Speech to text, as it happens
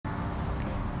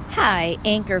Hi,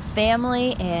 Anchor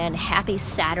family, and happy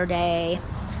Saturday.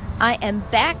 I am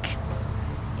back.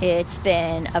 It's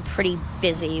been a pretty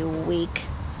busy week,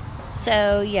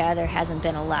 so yeah, there hasn't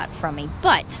been a lot from me,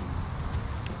 but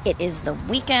it is the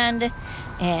weekend,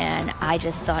 and I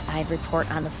just thought I'd report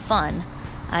on the fun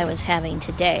I was having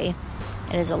today.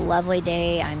 It is a lovely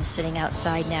day. I'm sitting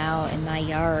outside now in my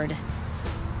yard.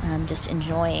 I'm just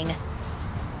enjoying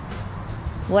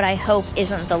what I hope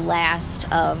isn't the last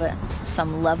of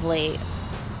some lovely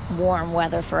warm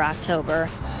weather for October.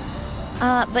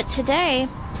 But today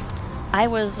I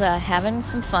was having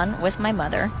some fun with my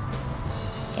mother,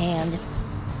 and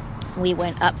we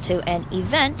went up to an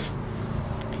event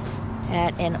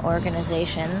at an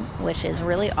organization which is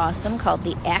really awesome called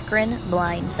the Akron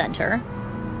Blind Center.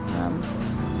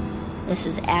 This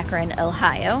is Akron,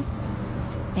 Ohio.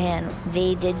 And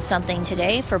they did something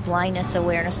today for Blindness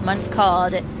Awareness Month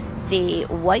called the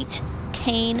White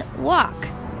Cane Walk,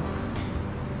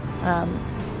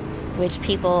 which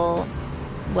people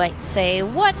might say,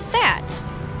 what's that?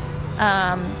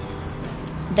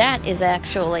 That is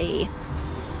actually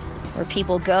where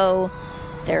people go.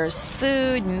 There's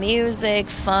food, music,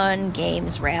 fun,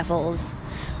 games, raffles.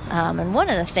 And one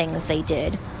of the things they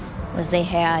did was they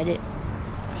had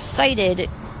sighted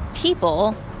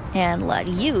people and let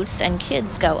youth and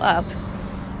kids go up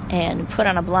and put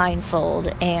on a blindfold,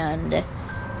 and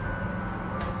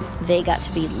they got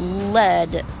to be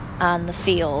led on the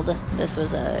field. This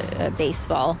was a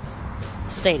baseball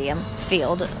stadium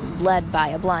field led by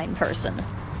a blind person.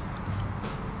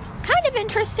 Kind of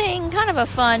interesting, kind of a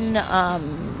fun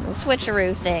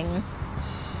switcheroo thing.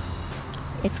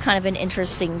 It's kind of an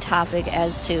interesting topic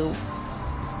as to,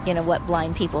 what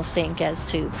blind people think as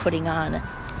to putting on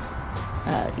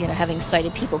having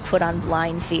sighted people put on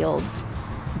blindfolds,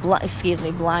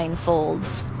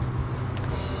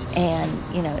 and,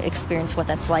 experience what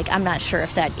that's like. I'm not sure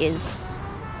if that is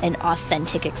an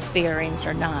authentic experience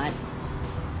or not,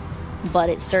 but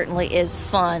it certainly is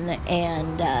fun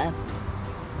and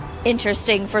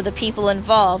interesting for the people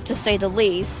involved, to say the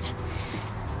least,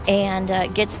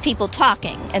 and gets people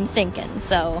talking and thinking.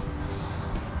 So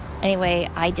anyway,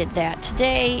 I did that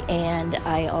today, and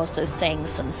I also sang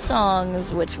some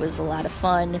songs, which was a lot of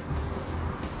fun,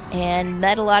 and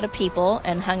met a lot of people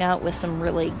and hung out with some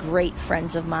really great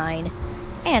friends of mine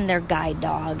and their guide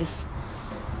dogs.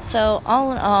 So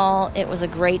all in all, it was a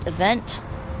great event,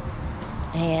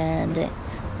 and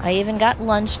I even got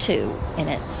lunch too in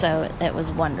it, so it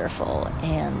was wonderful.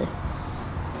 And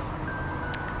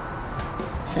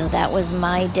so that was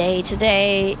my day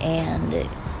today, and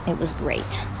it was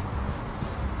great.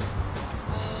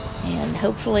 And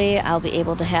hopefully I'll be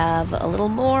able to have a little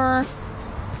more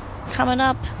coming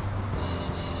up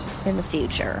in the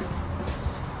future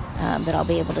that I'll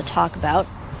be able to talk about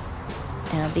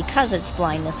because it's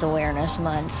Blindness Awareness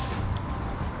Month,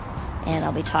 and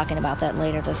I'll be talking about that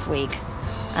later this week.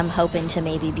 I'm hoping to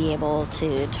maybe be able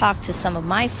to talk to some of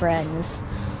my friends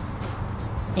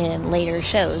in later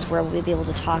shows where we'll be able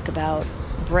to talk about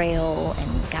Braille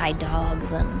and guide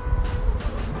dogs and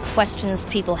questions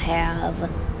people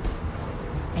have,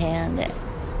 and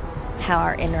how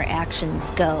our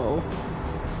interactions go.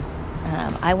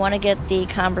 I want to get the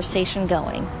conversation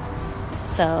going,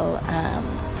 so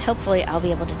hopefully I'll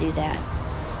be able to do that.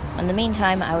 In the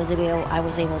meantime, I was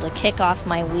able to kick off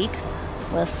my week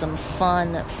with some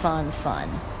fun.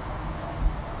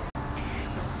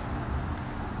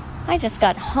 I just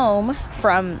got home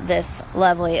from this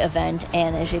lovely event,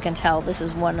 and as you can tell, this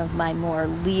is one of my more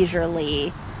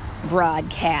leisurely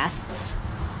broadcasts.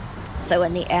 So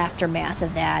in the aftermath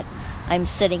of that, I'm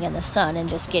sitting in the sun and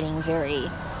just getting very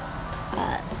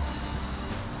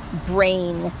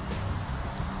brain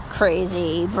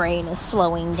crazy. Brain is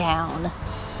slowing down.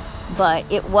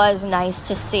 But it was nice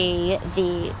to see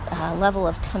the level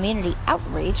of community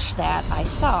outreach that I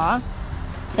saw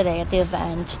today at the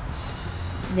event.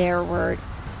 There were,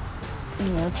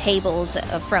 tables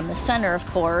from the center, of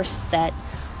course, that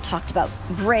talked about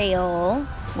Braille,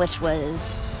 which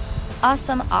was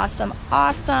awesome.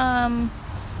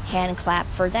 Hand clap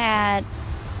for that.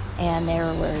 And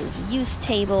there was youth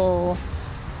table,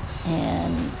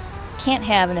 and can't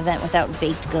have an event without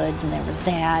baked goods, and there was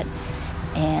that.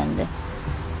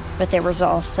 But there was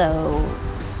also,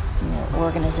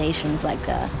 organizations like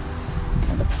the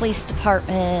police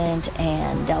department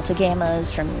and Delta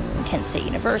Gammas from Kent State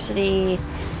University,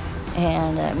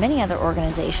 and many other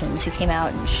organizations who came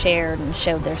out and shared and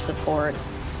showed their support.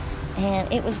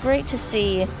 And it was great to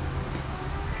see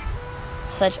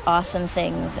such awesome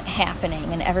things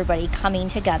happening and everybody coming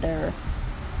together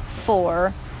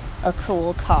for a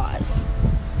cool cause.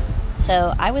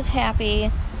 So I was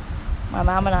happy My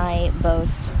mom and I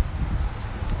both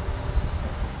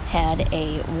had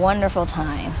a wonderful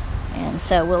time, and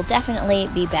so we'll definitely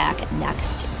be back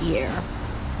next year.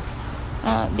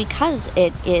 Because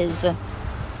it is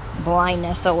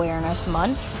Blindness Awareness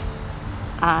Month,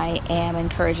 I am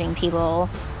encouraging people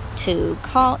to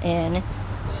call in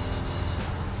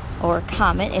or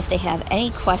comment if they have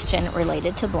any question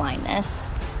related to blindness.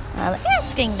 I'm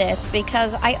asking this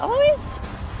because I always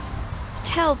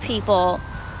tell people,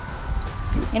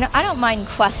 I don't mind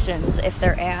questions if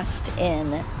they're asked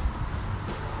in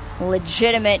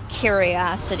legitimate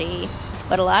curiosity,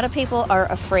 but a lot of people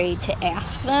are afraid to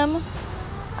ask them.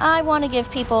 I want to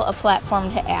give people a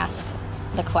platform to ask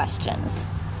the questions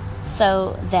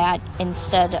so that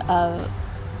instead of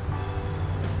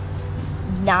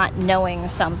not knowing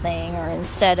something or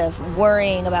instead of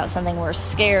worrying about something we're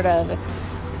scared of,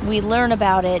 we learn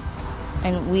about it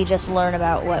and we just learn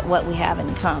about what we have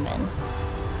in common.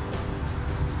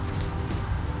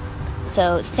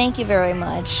 So thank you very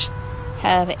much.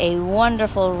 Have a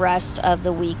wonderful rest of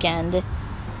the weekend.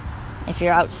 If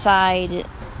you're outside,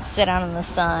 sit out in the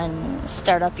sun,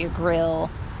 start up your grill,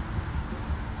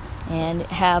 and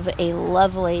have a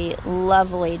lovely,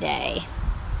 lovely day.